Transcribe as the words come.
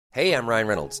Hey, I'm Ryan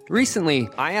Reynolds. Recently,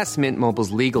 I asked Mint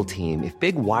Mobile's legal team if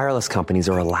big wireless companies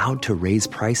are allowed to raise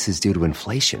prices due to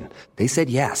inflation. They said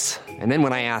yes. And then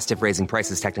when I asked if raising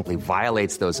prices technically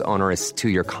violates those onerous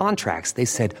two-year contracts, they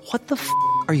said, "What the f***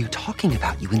 are you talking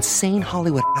about, you insane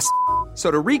Hollywood ass?" So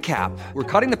to recap, we're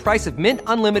cutting the price of Mint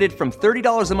Unlimited from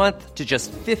 $30 a month to just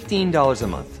 $15 a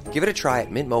month. Give it a try at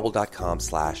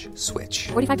mintmobile.com/switch.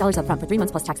 $45 up front for 3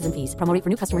 months plus taxes and fees. Promo rate for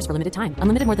new customers for limited time.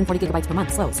 Unlimited more than 40 gigabytes per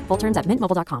month. Slows full terms at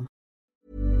mintmobile.com.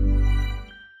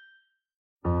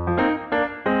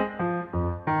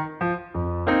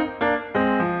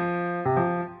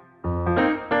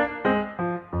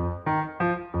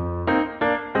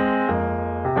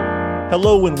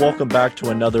 Hello and welcome back to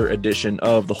another edition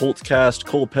of the Holtzcast.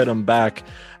 Cole Pettum back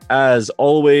as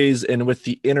always, and with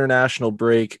the international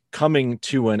break coming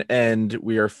to an end,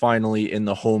 we are finally in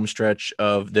the home stretch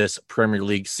of this Premier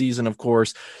League season. Of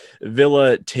course,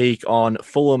 Villa take on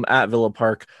Fulham at Villa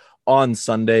Park on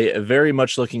Sunday. Very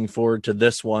much looking forward to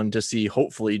this one to see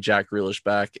hopefully Jack Grealish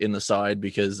back in the side,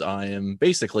 because I am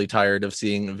basically tired of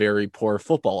seeing very poor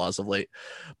football as of late.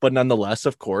 But nonetheless,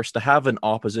 of course, to have an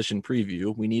opposition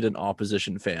preview, we need an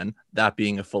opposition fan, that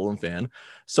being a Fulham fan.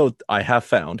 So I have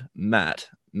found Matt.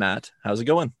 Matt, how's it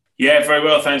going? Yeah, very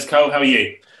well. Thanks, Cole. How are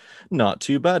you? Not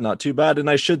too bad, not too bad. And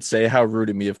I should say, how rude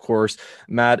of me, of course,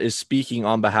 Matt is speaking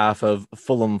on behalf of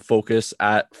Fulham Focus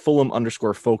at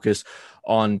Fulham_Focus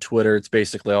on Twitter. It's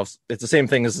basically, it's the same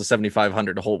thing as the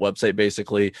 7500 Holt website,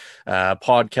 basically,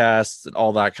 podcasts and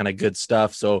all that kind of good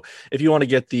stuff. So if you want to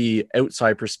get the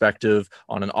outside perspective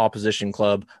on an opposition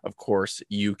club, of course,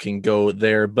 you can go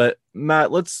there. But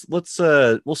Matt, we'll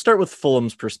start with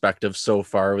Fulham's perspective so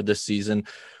far with this season.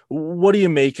 What do you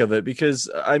make of it? Because,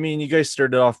 I mean, you guys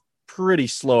started off pretty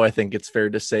slow, I think it's fair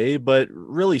to say, but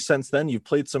really since then you've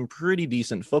played some pretty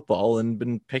decent football and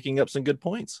been picking up some good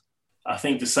points. I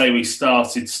think to say we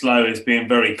started slow is being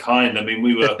very kind. I mean,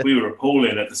 we were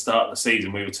appalling at the start of the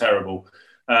season. We were terrible.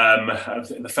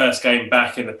 The first game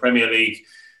back in the Premier League,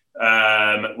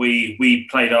 we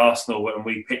played Arsenal and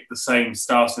we picked the same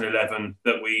starting 11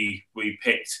 that we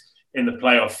picked in the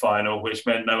playoff final, which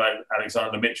meant no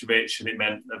Alexander Mitrovic, and it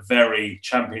meant a very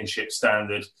championship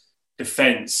standard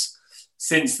defence.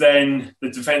 Since then,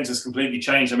 the defence has completely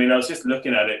changed. I mean, I was just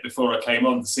looking at it before I came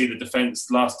on to see the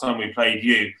defence last time we played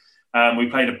you. We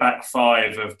played a back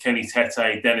five of Kenny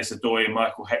Tete, Dennis Adoy,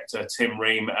 Michael Hector, Tim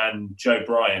Ream and Joe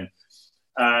Bryan.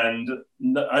 And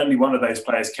only one of those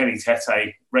players, Kenny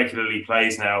Tete, regularly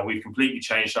plays now. We've completely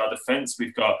changed our defence.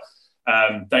 We've got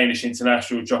Danish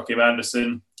international Joachim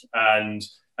Andersen and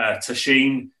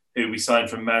Tashin, who we signed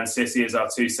from Man City as our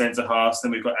two centre-halves.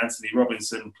 Then we've got Anthony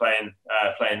Robinson playing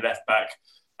left-back.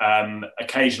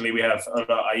 Occasionally we have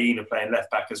Aina playing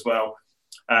left-back as well.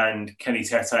 And Kenny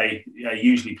Tete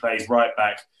usually plays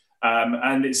right-back.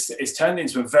 And it's turned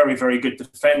into a very, very good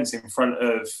defence in front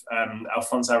of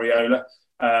Alphonse Areola,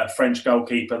 French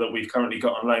goalkeeper that we've currently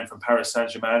got on loan from Paris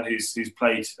Saint-Germain, who's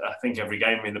played, I think, every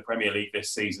game in the Premier League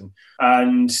this season.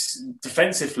 And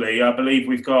defensively, I believe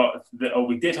we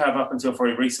did have up until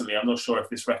very recently, I'm not sure if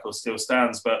this record still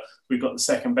stands, but we've got the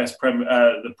second best Premier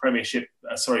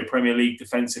League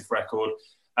defensive record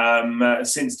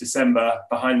since December,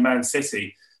 behind Man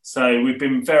City. So we've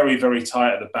been very, very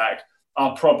tight at the back.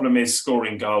 Our problem is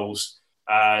scoring goals,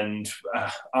 and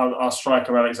our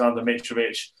striker Alexander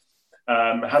Mitrovic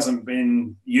hasn't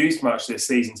been used much this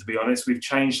season, to be honest. We've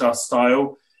changed our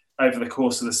style over the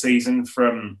course of the season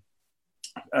from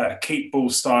keep ball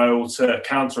style to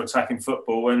counter-attacking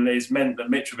football, and it's meant that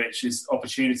Mitrovic's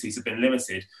opportunities have been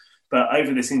limited. But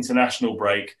over this international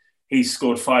break, he's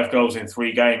scored 5 goals in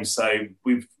 3 games. So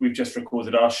we've just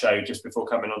recorded our show just before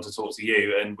coming on to talk to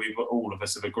you, and all of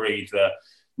us have agreed that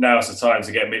now's the time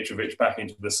to get Mitrovic back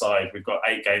into the side. We've got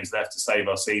 8 games left to save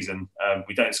our season.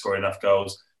 We don't score enough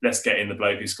goals. Let's get in the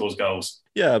bloke who scores goals.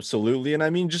 Yeah, absolutely. And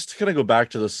I mean, just to kind of go back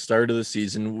to the start of the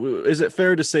season, is it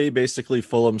fair to say basically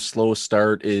Fulham's slow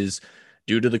start is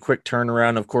due to the quick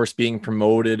turnaround, of course, being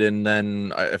promoted, and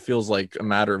then it feels like a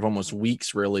matter of almost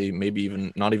weeks, really, maybe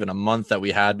even not even a month that we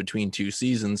had between 2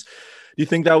 seasons. Do you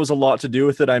think that was a lot to do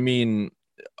with it? I mean,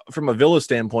 from a Villa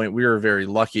standpoint, we were very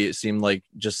lucky. It seemed like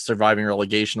just surviving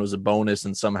relegation was a bonus,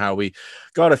 and somehow we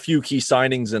got a few key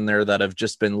signings in there that have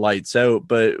just been lights out.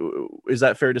 But is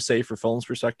that fair to say for Fulham's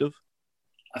perspective?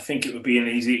 I think it would be an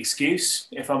easy excuse,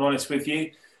 if I'm honest with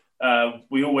you.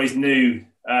 We always knew,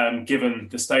 given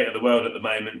the state of the world at the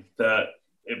moment, that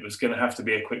it was going to have to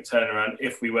be a quick turnaround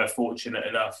if we were fortunate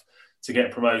enough to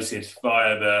get promoted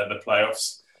via the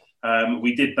playoffs.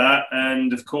 We did that,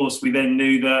 and of course we then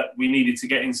knew that we needed to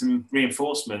get in some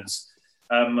reinforcements.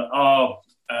 Our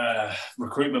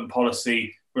recruitment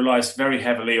policy relies very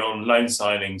heavily on loan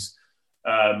signings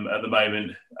at the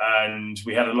moment. And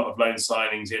we had a lot of loan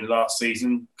signings in last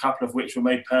season, a couple of which were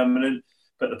made permanent.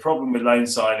 But the problem with loan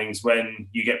signings when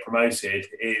you get promoted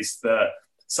is that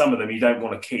some of them you don't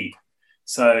want to keep.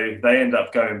 So they end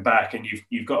up going back, and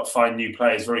you've got to find new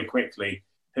players very quickly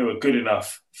who are good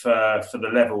enough for the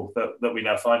level that we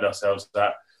now find ourselves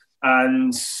at.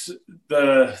 And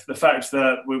the fact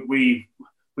that we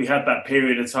had that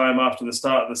period of time after the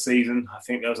start of the season, I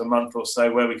think there was a month or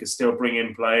so where we could still bring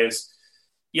in players.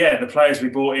 Yeah, the players we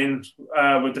brought in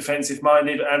were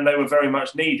defensive-minded, and they were very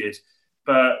much needed.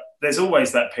 But there's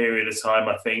always that period of time,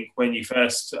 I think, when you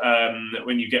first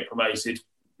when you get promoted,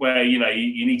 where you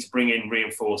need to bring in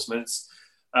reinforcements,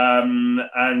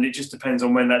 and it just depends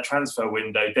on when that transfer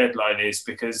window deadline is,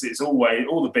 because it's always,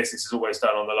 all the business is always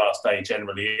done on the last day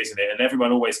generally, isn't it? And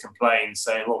everyone always complains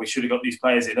saying, "Well, we should have got these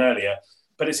players in earlier,"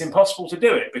 but it's impossible to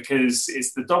do it because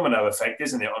it's the domino effect,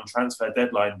 isn't it? On transfer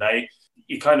deadline day,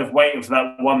 you're kind of waiting for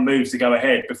that one move to go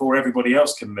ahead before everybody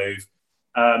else can move.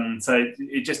 So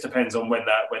it just depends on when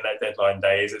that deadline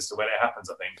day is as to when it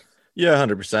happens, I think. Yeah,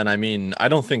 100%. I mean, I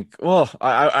don't think,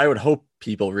 I would hope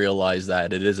people realize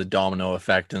that it is a domino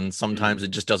effect, and sometimes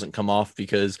it just doesn't come off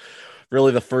because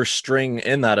really the first string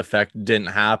in that effect didn't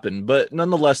happen. But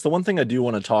nonetheless, the one thing I do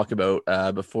want to talk about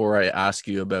before I ask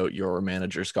you about your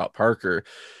manager, Scott Parker,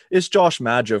 is Josh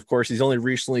Maja. Of course, he's only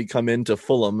recently come into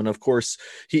Fulham, and of course,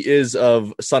 he is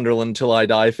of Sunderland Till I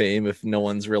Die fame, if no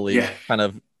one's really kind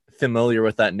of familiar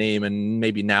with that name, and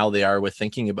maybe now they are with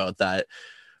thinking about that.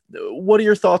 What are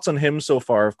your thoughts on him so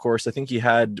far? Of course, I think he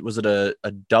had, was it a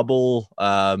double?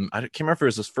 I can't remember if it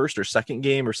was his first or second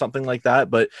game or something like that,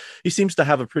 but he seems to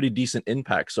have a pretty decent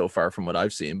impact so far from what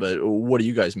I've seen. But what do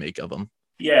you guys make of him?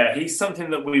 Yeah, he's something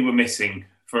that we were missing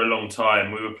for a long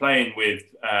time. We were playing with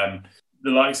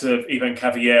the likes of Ivan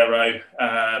Cavallero,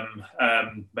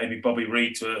 maybe Bobby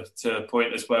Reid to a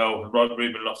point as well,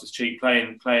 Ruben Loftus-Cheek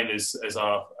playing as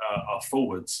our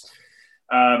forwards.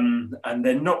 And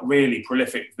they're not really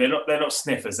prolific. They're not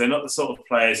sniffers. They're not the sort of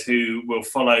players who will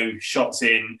follow shots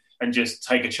in and just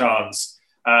take a chance.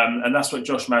 And that's what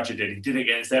Josh Maja did. He did it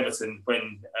against Everton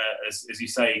when, as you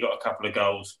say, he got a couple of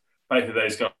goals. Both of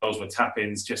those goals were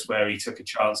tap-ins, just where he took a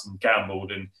chance and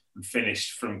gambled and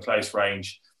finished from close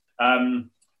range.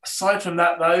 Aside from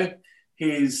that, though,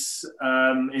 his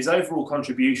overall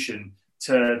contribution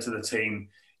to the team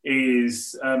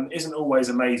isn't always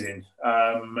amazing.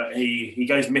 He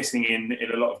goes missing in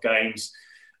a lot of games,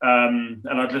 and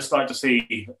I'd like to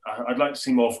see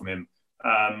more from him.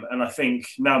 And I think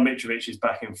now Mitrovic is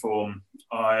back in form,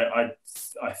 I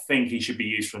think he should be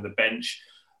used from the bench.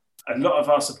 A lot of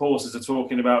our supporters are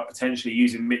talking about potentially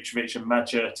using Mitrovic and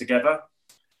Maja together,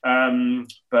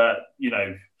 but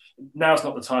now's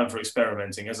not the time for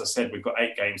experimenting. As I said, we've got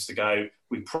 8 games to go.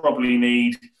 We probably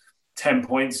need 10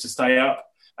 points to stay up.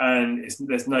 And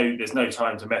there's no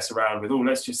time to mess around with,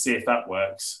 let's just see if that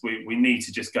works. We need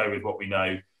to just go with what we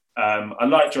know. I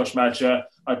like Josh Maja.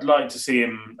 I'd like to see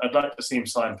him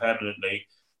sign permanently,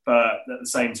 but at the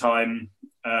same time,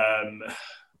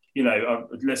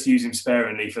 let's use him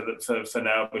sparingly for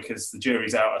now, because the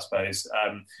jury's out, I suppose.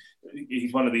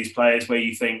 He's one of these players where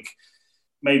you think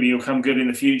maybe he'll come good in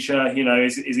the future.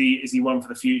 Is he one for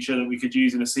the future that we could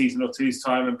use in a season or two's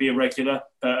time and be a regular?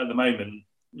 But at the moment,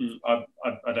 I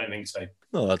don't think so.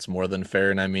 No, that's more than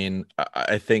fair. And I mean,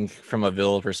 I think from a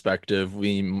Villa perspective,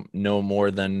 we know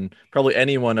more than probably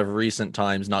anyone of recent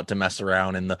times not to mess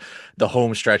around in the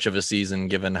home stretch of a season,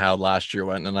 given how last year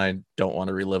went. And I don't want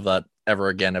to relive that ever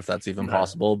again, if that's even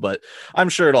possible, but I'm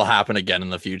sure it'll happen again in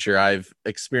the future. I've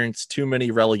experienced too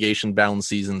many relegation bound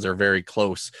seasons, or very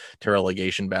close to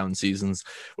relegation bound seasons,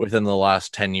 within the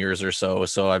last 10 years or so.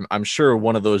 So I'm sure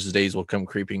one of those days will come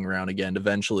creeping around again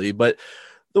eventually. But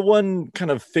the one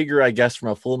kind of figure, I guess, from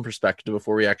a Fulham perspective,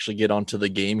 before we actually get onto the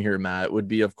game here, Matt, would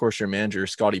be, of course, your manager,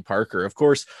 Scotty Parker. Of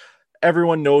course,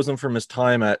 everyone knows him from his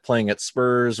time playing at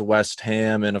Spurs, West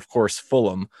Ham, and of course,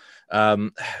 Fulham.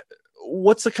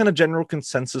 What's the kind of general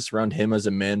consensus around him as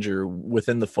a manager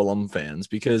within the Fulham fans?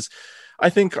 Because I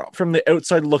think from the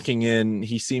outside looking in,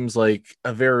 he seems like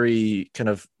a very kind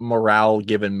of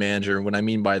morale-given manager. And what I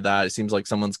mean by that, it seems like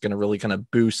someone's going to really kind of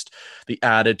boost the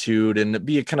attitude and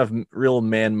be a kind of real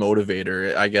man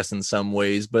motivator, I guess, in some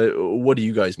ways. But what do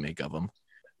you guys make of him?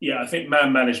 Yeah, I think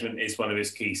man management is one of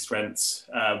his key strengths.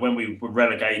 When we were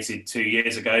relegated 2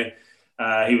 years ago,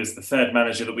 he was the third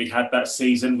manager that we'd had that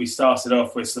season. We started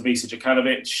off with Slavica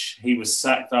Djukanovic. He was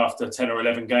sacked after 10 or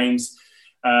 11 games.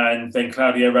 And then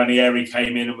Claudio Ranieri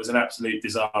came in and was an absolute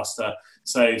disaster.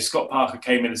 So Scott Parker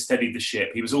came in and steadied the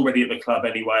ship. He was already at the club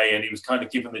anyway, and he was kind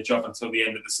of given the job until the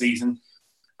end of the season.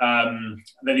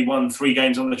 Then he won 3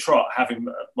 games on the trot, having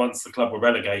once the club were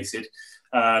relegated.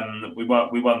 We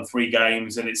won 3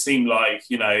 games, and it seemed like,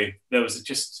 there was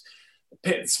just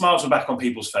smiles were back on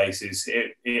people's faces.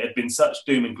 It had been such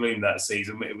doom and gloom that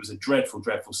season. It was a dreadful,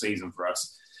 dreadful season for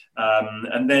us.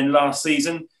 And then last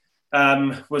season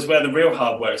was where the real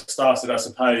hard work started, I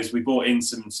suppose. We brought in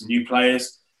some new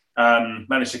players,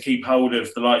 managed to keep hold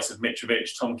of the likes of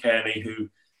Mitrovic, Tom Kearney, who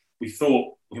we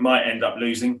thought we might end up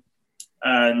losing.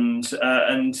 And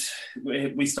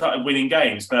we started winning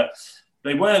games, but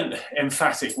they weren't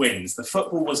emphatic wins. The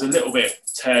football was a little bit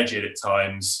turgid at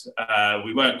times.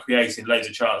 We weren't creating loads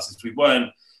of chances. We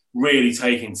weren't really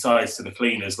taking sides to the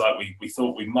cleaners like we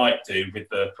thought we might do with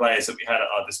the players that we had at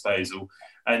our disposal.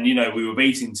 And, we were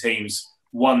beating teams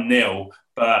 1-0,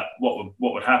 but what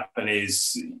would happen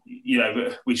is,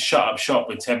 we'd shut up shop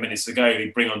with 10 minutes to go.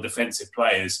 We'd bring on defensive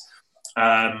players.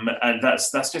 And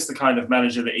that's just the kind of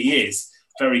manager that he is,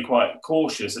 very quite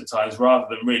cautious at times rather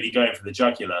than really going for the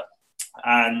jugular.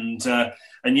 And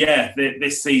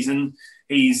this season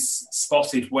he's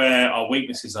spotted where our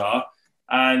weaknesses are,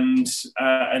 and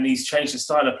he's changed the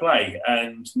style of play.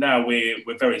 And now we're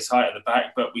very tight at the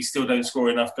back, but we still don't score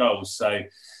enough goals. So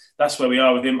that's where we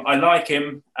are with him. I like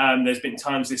him. There's been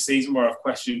times this season where I've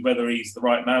questioned whether he's the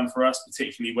right man for us,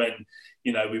 particularly when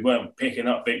we weren't picking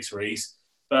up victories.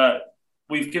 But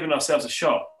we've given ourselves a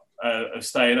shot of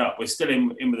staying up. We're still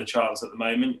in with a chance at the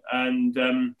moment, and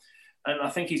I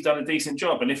think he's done a decent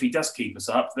job. And if he does keep us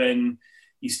up, then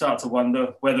you start to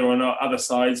wonder whether or not other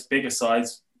sides, bigger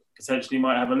sides, potentially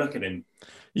might have a look at him.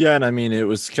 Yeah, and I mean, it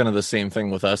was kind of the same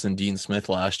thing with us and Dean Smith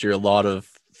last year. A lot of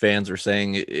fans were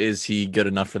saying, is he good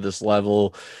enough for this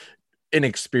level?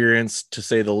 Inexperienced, to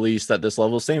say the least, at this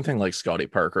level. Same thing like Scotty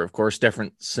Parker, of course,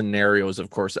 different scenarios, of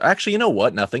course. Actually, you know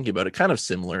what? Now thinking about it, kind of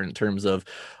similar in terms of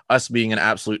us being an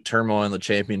absolute turmoil in the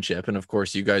championship. And of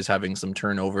course, you guys having some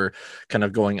turnover kind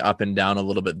of going up and down a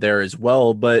little bit there as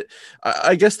well. But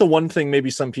I guess the one thing maybe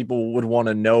some people would want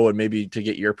to know, and maybe to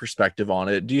get your perspective on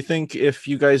it, do you think if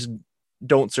you guys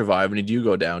don't survive and you do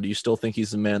go down, do you still think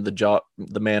he's the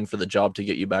man for the job to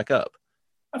get you back up?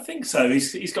 I think so.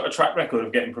 He's got a track record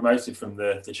of getting promoted from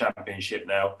the championship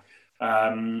now.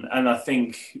 And I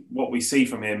think what we see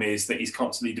from him is that he's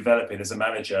constantly developing as a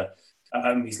manager.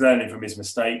 He's learning from his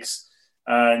mistakes.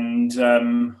 And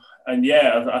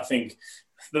I think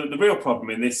the real problem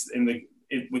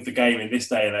with the game in this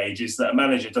day and age is that a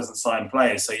manager doesn't sign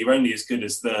players. So you're only as good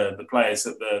as the players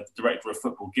that the director of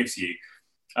football gives you.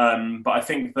 But I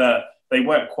think that they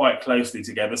work quite closely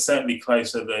together, certainly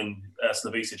closer than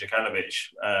Slavica Jokanovic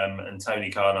and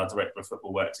Tony Khan, our director of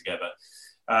football, work together.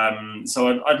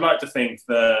 So I'd like to think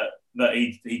that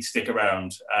he'd stick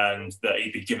around and that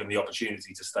he'd be given the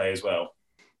opportunity to stay as well.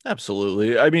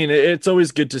 Absolutely. I mean, it's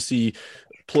always good to see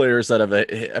players that have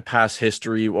a past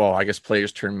history. Well, I guess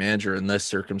players turn manager in this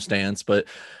circumstance, but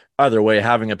either way,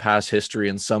 having a past history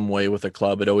in some way with a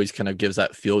club, it always kind of gives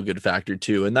that feel-good factor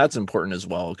too, and that's important as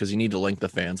well because you need to link the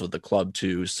fans with the club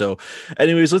too. So,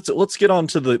 anyways, let's get on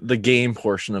to the game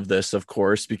portion of this, of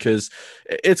course, because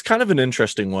it's kind of an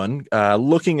interesting one.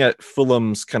 Looking at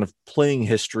Fulham's kind of playing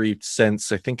history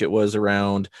since I think it was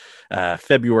around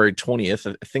February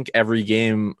 20th. I think every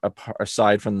game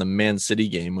aside from the Man City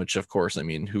game, which of course, I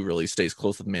mean, who really stays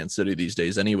close with Man City these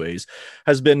days, anyways,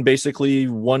 has been basically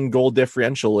 1 goal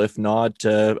differential, if not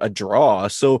a draw.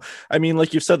 So, I mean,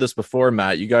 like you've said this before,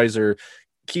 Matt, you guys are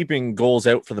keeping goals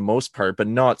out for the most part, but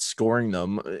not scoring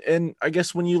them. And I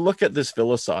guess when you look at this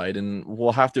Villa side, and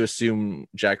we'll have to assume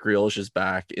Jack Grealish is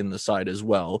back in the side as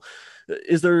well,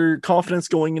 is there confidence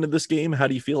going into this game? How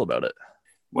do you feel about it?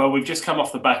 Well, we've just come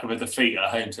off the back of a defeat at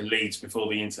home to Leeds before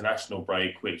the international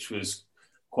break, which was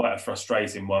quite a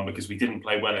frustrating one because we didn't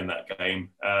play well in that game.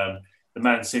 The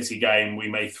Man City game, we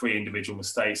made 3 individual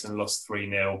mistakes and lost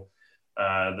 3-0.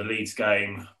 The Leeds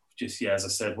game, just, as I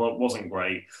said, wasn't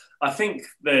great. I think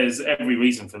there's every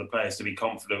reason for the players to be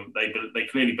confident. They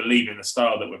clearly believe in the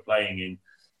style that we're playing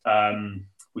in.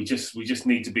 We just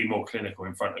need to be more clinical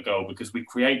in front of goal because we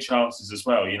create chances as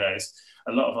well.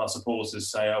 A lot of our supporters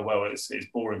say, "Oh well, it's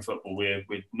boring football. We're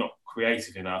not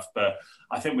creative enough." But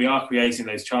I think we are creating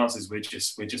those chances. We're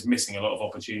just missing a lot of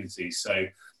opportunities. So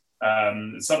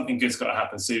something good's got to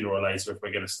happen sooner or later if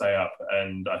we're going to stay up.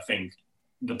 And I think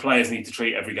the players need to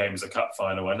treat every game as a cup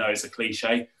final. I know it's a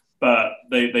cliche, but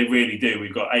they really do.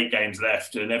 We've got 8 games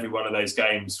left, and every one of those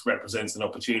games represents an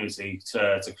opportunity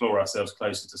to claw ourselves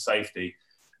closer to safety.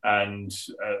 And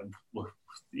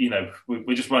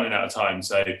we're just running out of time.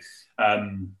 So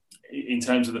in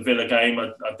terms of the Villa game,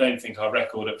 I don't think our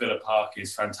record at Villa Park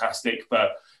is fantastic.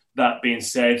 But that being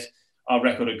said, our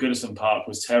record at Goodison Park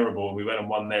was terrible. We went and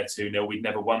won there 2-0. We'd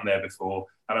never won there before.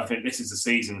 And I think this is the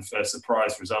season for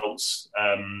surprise results,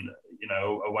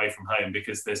 away from home,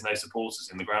 because there's no supporters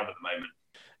in the ground at the moment.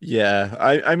 Yeah,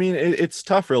 I mean, it's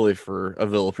tough really for a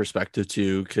Villa perspective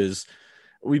too, because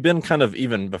we've been kind of,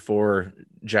 even before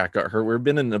Jack got hurt, we've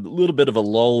been in a little bit of a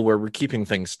lull where we're keeping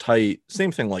things tight.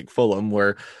 Same thing like Fulham,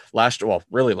 where last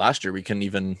year we couldn't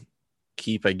even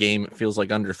keep a game, it feels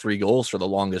like, under 3 goals for the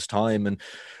longest time. And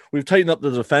we've tightened up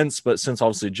the defense, but since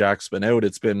obviously Jack's been out,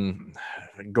 it's been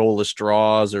goalless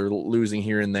draws or losing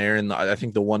here and there. And I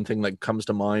think the one thing that comes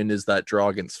to mind is that draw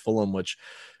against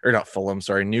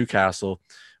Newcastle,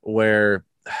 where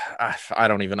I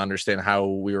don't even understand how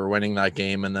we were winning that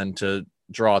game, and then to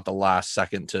draw at the last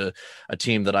second to a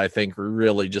team that I think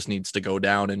really just needs to go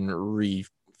down and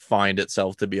find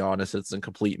itself, to be honest. It's a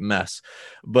complete mess.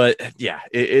 But yeah,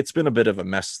 it's been a bit of a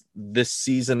mess this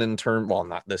season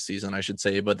not this season, I should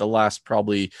say, but the last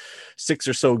probably 6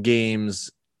 or so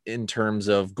games in terms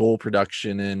of goal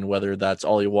production, and whether that's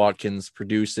Ollie Watkins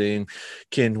producing,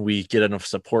 can we get enough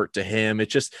support to him?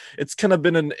 It's kind of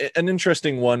been an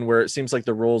interesting one where it seems like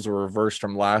the roles were reversed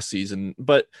from last season.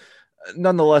 But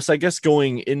nonetheless, I guess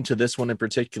going into this one in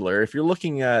particular, if you're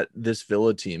looking at this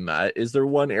Villa team, Matt, is there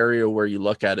one area where you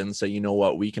look at it and say, you know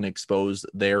what, we can expose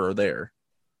there or there?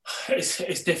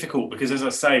 It's difficult because, as I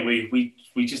say,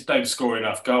 we just don't score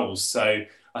enough goals. So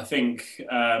I think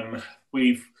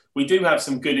we do have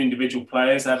some good individual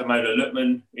players. Ademola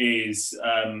Lookman is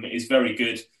very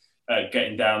good at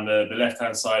getting down the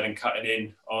left-hand side and cutting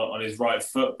in on his right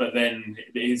foot, but then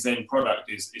his end product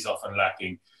is often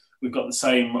lacking. We've got the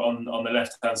same on the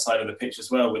left-hand side of the pitch as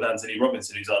well with Anthony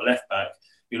Robinson, who's our left-back,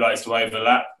 who likes to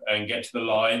overlap and get to the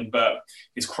line, but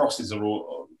his crosses are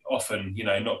often,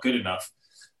 not good enough.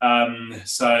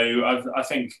 So I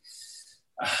think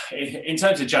in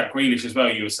terms of Jack Grealish as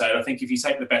well, you were saying, I think if you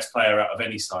take the best player out of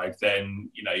any side, then,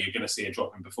 you're going to see a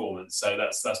drop in performance. So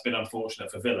that's been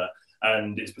unfortunate for Villa.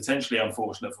 And it's potentially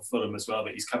unfortunate for Fulham as well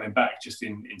that he's coming back just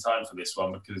in time for this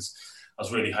one, because I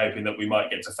was really hoping that we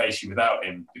might get to face you without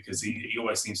him, because he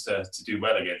always seems to do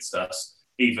well against us,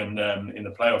 even in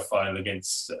the playoff final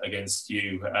against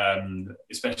you,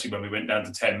 especially when we went down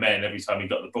to 10 men. Every time he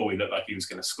got the ball, he looked like he was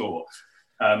going to score.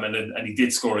 And he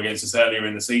did score against us earlier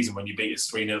in the season when you beat us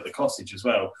 3-0 at the Cottage as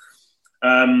well.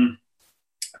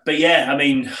 But yeah, I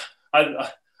mean,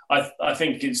 I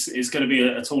think it's going to be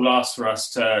a tall ask for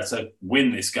us to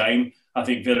win this game. I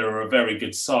think Villa are a very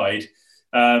good side.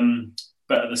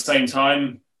 But at the same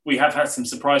time, we have had some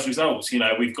surprise results.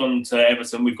 We've gone to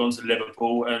Everton, we've gone to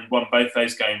Liverpool and won both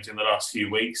those games in the last few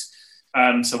weeks.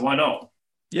 So why not?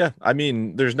 Yeah, I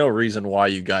mean, there's no reason why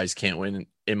you guys can't win,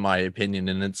 in my opinion.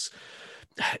 And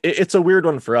it's a weird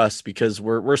one for us because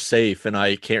we're safe, and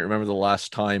I can't remember the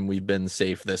last time we've been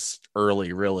safe this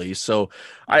early, really. So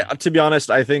to be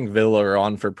honest, I think Villa are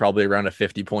on for probably around a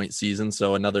 50-point season.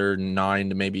 So another 9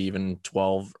 to maybe even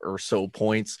 12 or so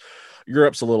points.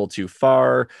 Europe's a little too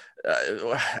far.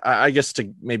 I guess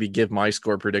to maybe give my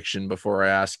score prediction before I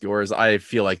ask yours, I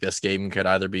feel like this game could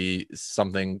either be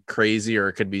something crazy or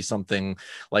it could be something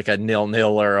like a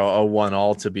 0-0 or a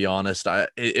 1-1, to be honest.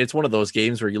 It's one of those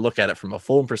games where you look at it from a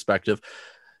Fulham perspective.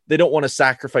 They don't want to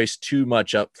sacrifice too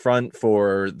much up front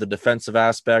for the defensive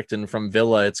aspect. And from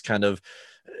Villa, it's kind of,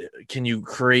 can you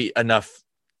create enough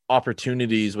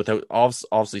opportunities without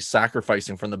obviously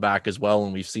sacrificing from the back as well?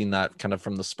 And we've seen that kind of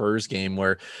from the Spurs game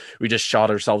where we just shot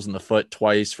ourselves in the foot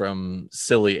twice from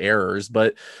silly errors.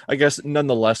 But I guess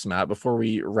nonetheless, Matt, before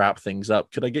we wrap things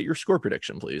up, could I get your score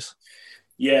prediction, please?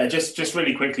 Yeah, just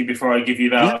really quickly before I give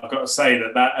you that, yeah. I've got to say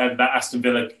that Aston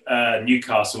Villa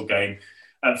Newcastle game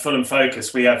at Fulham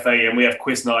Focus, we have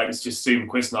quiz nights, just Zoom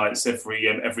quiz nights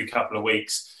every couple of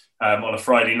weeks. On a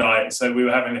Friday night, so we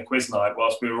were having a quiz night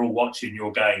whilst we were all watching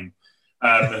your game.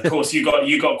 Of course, you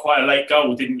got quite a late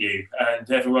goal, didn't you? And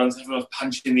everyone's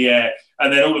punching the air,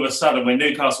 and then all of a sudden, when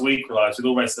Newcastle equalised with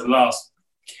almost the last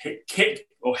kick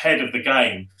or head of the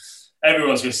game,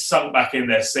 everyone's just sunk back in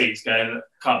their seats, going,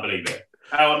 "Can't believe it!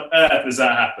 How on earth has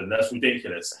that happened? That's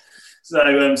ridiculous." So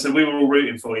we were all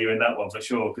rooting for you in that one for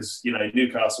sure, because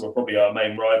Newcastle are probably our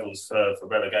main rivals for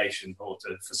relegation or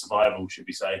for survival, should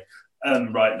we say.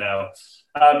 Right now.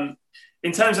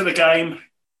 In terms of the game,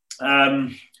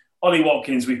 Ollie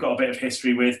Watkins, we've got a bit of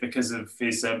history with because of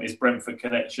his Brentford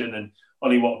connection, and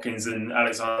Ollie Watkins and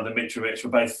Alexander Mitrovic were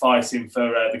both fighting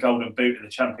for the Golden Boot in the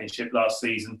Championship last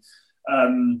season.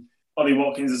 Ollie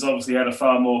Watkins has obviously had a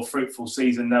far more fruitful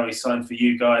season now he's signed for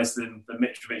you guys than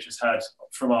Mitrovic has had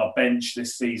from our bench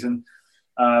this season.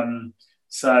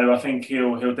 So I think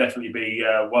he'll definitely be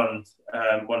one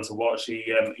to watch.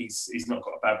 He's not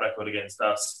got a bad record against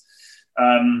us.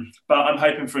 But I'm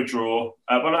hoping for a draw.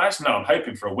 Well, actually, no, I'm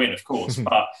hoping for a win, of course.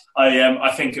 But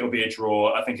I think it'll be a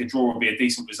draw. I think a draw will be a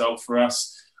decent result for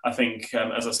us. I think,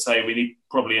 as I say, we need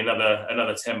probably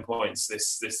another 10 points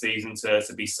this season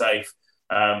to be safe,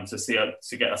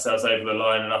 to get ourselves over the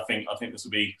line. And I think this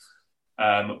will be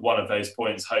one of those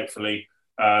points, hopefully.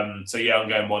 So yeah, I'm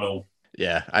going 1-1.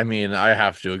 Yeah, I mean, I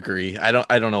have to agree. I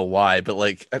don't know why, but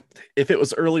like, if it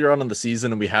was earlier on in the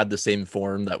season and we had the same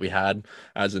form that we had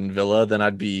as in Villa, then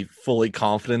I'd be fully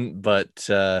confident. But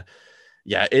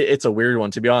yeah, it's a weird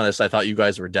one. To be honest, I thought you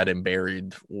guys were dead and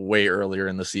buried way earlier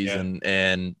in the season,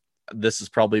 and this has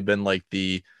probably been like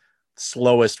the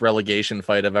slowest relegation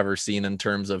fight I've ever seen in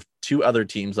terms of two other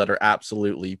teams that are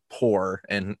absolutely poor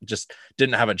and just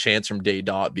didn't have a chance from day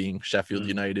dot, being Sheffield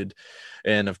United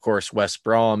and of course West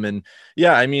Brom. And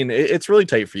yeah, I mean, it's really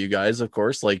tight for you guys, of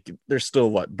course. Like, there's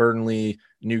still Burnley,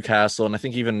 Newcastle, and I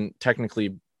think even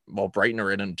technically, well, Brighton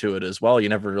are into it as well. You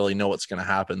never really know what's going to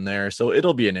happen there. So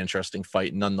it'll be an interesting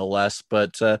fight nonetheless.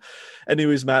 But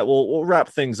anyways, Matt, we'll wrap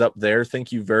things up there.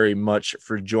 Thank you very much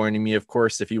for joining me. Of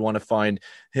course, if you want to find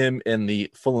him in the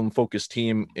Fulham Focus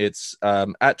team, it's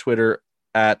at Twitter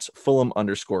at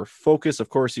Fulham_Focus. Of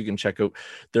course, you can check out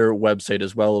their website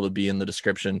as well. It'll be in the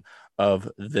description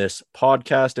of this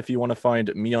podcast. If you want to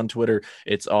find me on Twitter,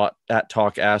 it's at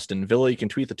Talk Aston Villa. You can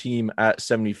tweet the team at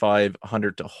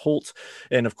 7500 to Holt.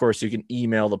 And of course, you can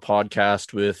email the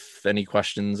podcast with any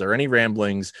questions or any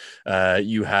ramblings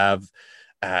you have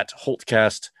at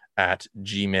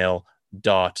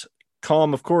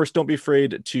holtcast@gmail.com. Of course, don't be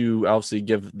afraid to obviously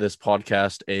give this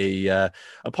podcast a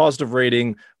positive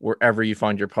rating wherever you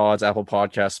find your pods, Apple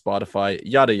Podcasts, Spotify,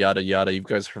 yada, yada, yada. You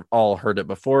guys have all heard it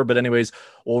before. But anyways,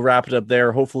 we'll wrap it up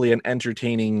there. Hopefully an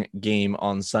entertaining game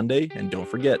on Sunday. And don't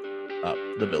forget, up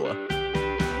the Villa.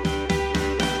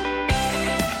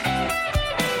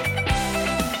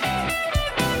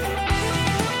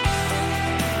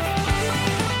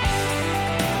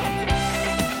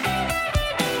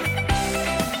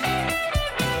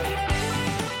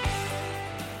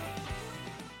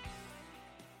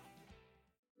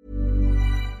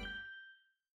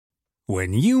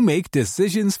 When you make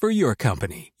decisions for your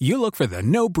company, you look for the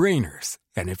no-brainers.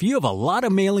 And if you have a lot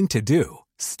of mailing to do,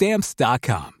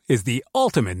 Stamps.com is the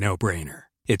ultimate no-brainer.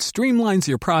 It streamlines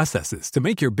your processes to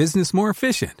make your business more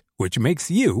efficient, which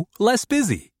makes you less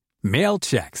busy. Mail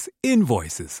checks,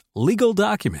 invoices, legal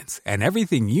documents, and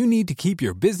everything you need to keep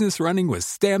your business running with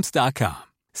Stamps.com.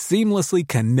 Seamlessly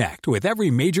connect with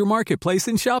every major marketplace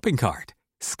and shopping cart.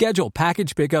 Schedule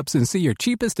package pickups and see your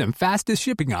cheapest and fastest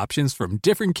shipping options from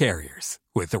different carriers,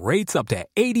 with rates up to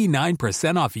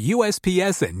 89% off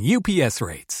USPS and UPS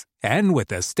rates. And with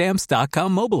the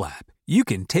Stamps.com mobile app, you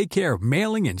can take care of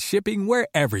mailing and shipping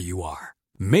wherever you are.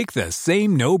 Make the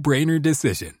same no-brainer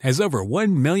decision as over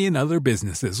 1 million other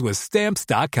businesses with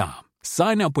Stamps.com.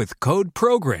 Sign up with code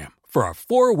PROGRAM for a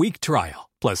 4-week trial,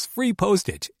 plus free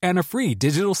postage and a free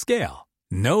digital scale.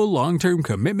 No long-term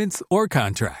commitments or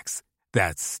contracts.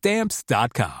 That's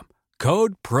Stamps.com.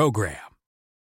 Code PROGRAM.